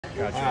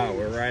Gotcha. Wow,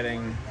 we're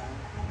riding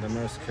the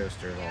most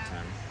coaster of all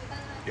time.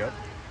 Yep.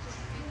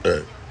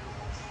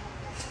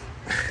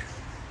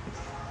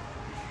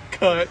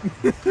 Cut.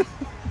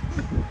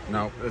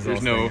 No,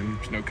 There's no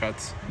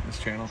cuts in this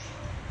channel.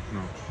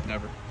 No.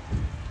 Never.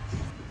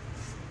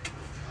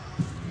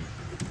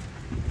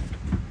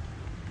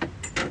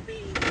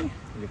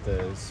 Get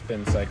the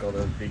spin cycle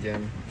to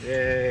begin.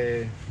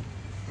 Yay!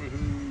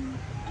 Woohoo!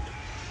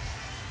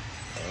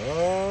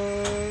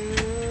 Oh!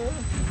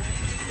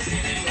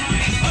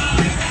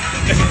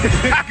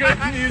 Good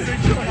music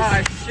choice.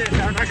 Ah, shit!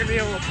 I'm not gonna be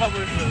able to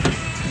publish this.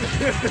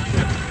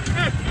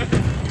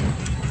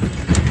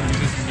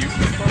 Just mute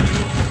this part?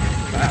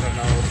 I don't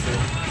know. We'll see.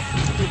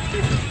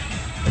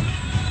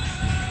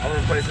 I'll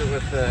replace it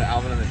with the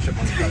Alvin and the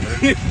Chipmunks cover.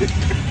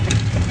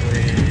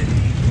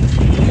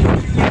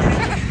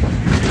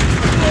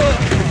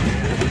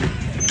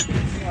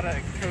 What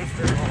a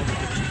coaster!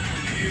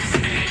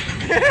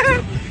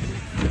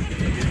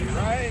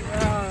 Right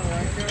round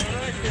like a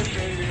record,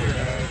 baby.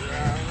 Right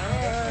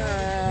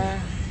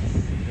round.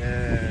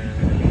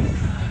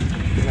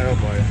 Yeah. Oh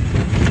boy.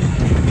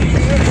 We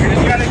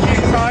just gotta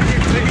keep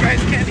talking so you guys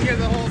can't hear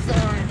the whole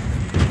song.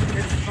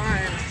 It's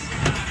fine.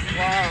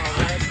 Wow,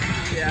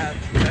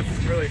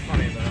 that's really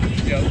funny though.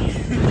 Yep.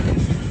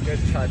 Good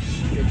touch.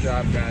 Good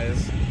job,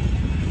 guys.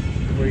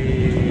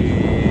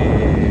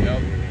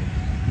 Yep.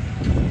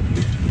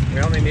 We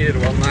only needed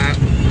one lap.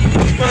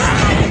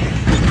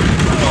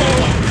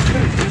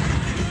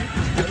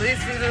 At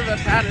least these are the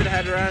padded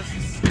headrests.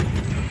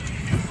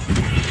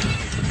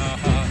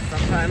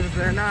 Sometimes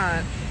they're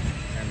not.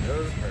 And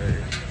those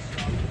hurt.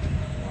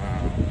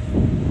 Wow.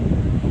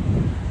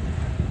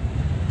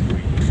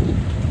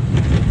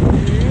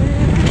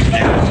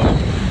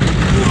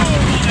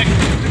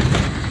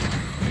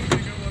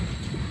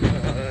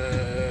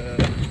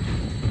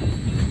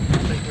 I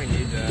think we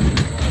need to.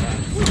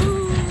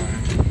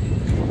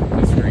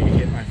 That's where you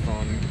hit my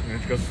phone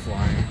and it goes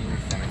flying. It'll be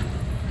funny.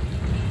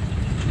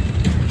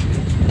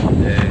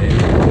 Hey.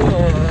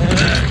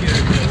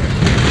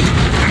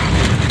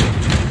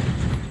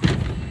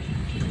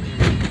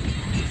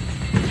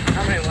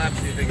 How many laps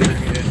do you think I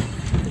needed?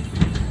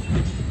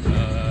 I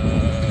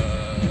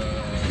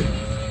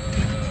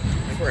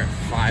think we're at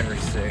 5 or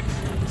 6.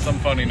 Some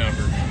funny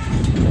number.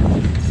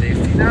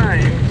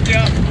 69.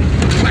 Yep.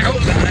 How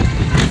was that?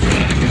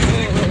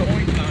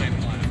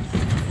 0.9 laps.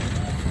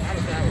 How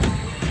does that work?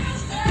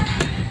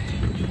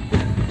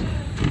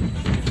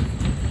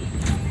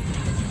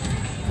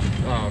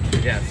 Oh,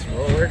 yes,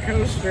 roller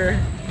coaster.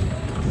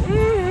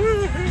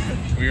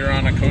 We are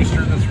on a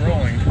coaster that's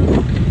rolling.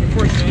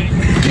 Unfortunately.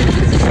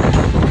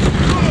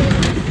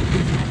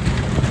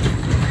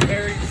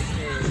 Very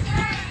smooth.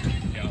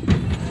 Yep.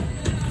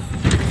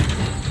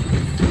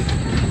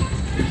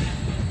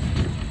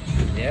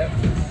 Yep.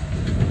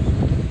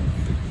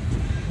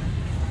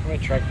 I'm gonna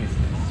track these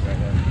things right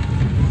now.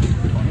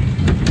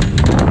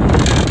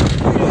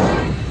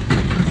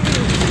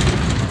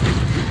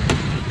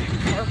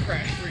 Car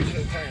crash 3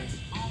 show turns.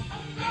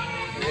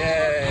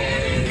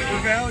 Yay!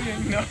 Rebellion,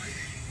 no.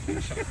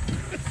 You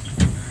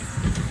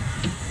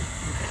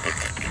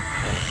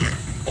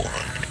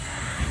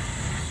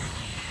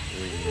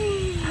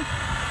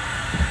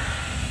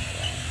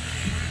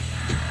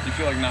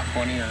feel like not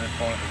pointing or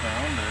falling at the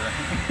ground, or?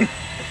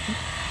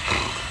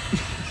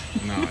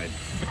 No, I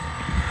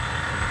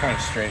point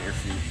straight at your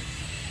feet.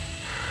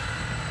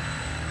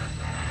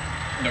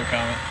 No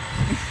comment.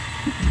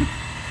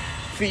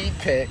 Feet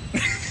pick.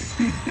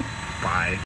 Bye.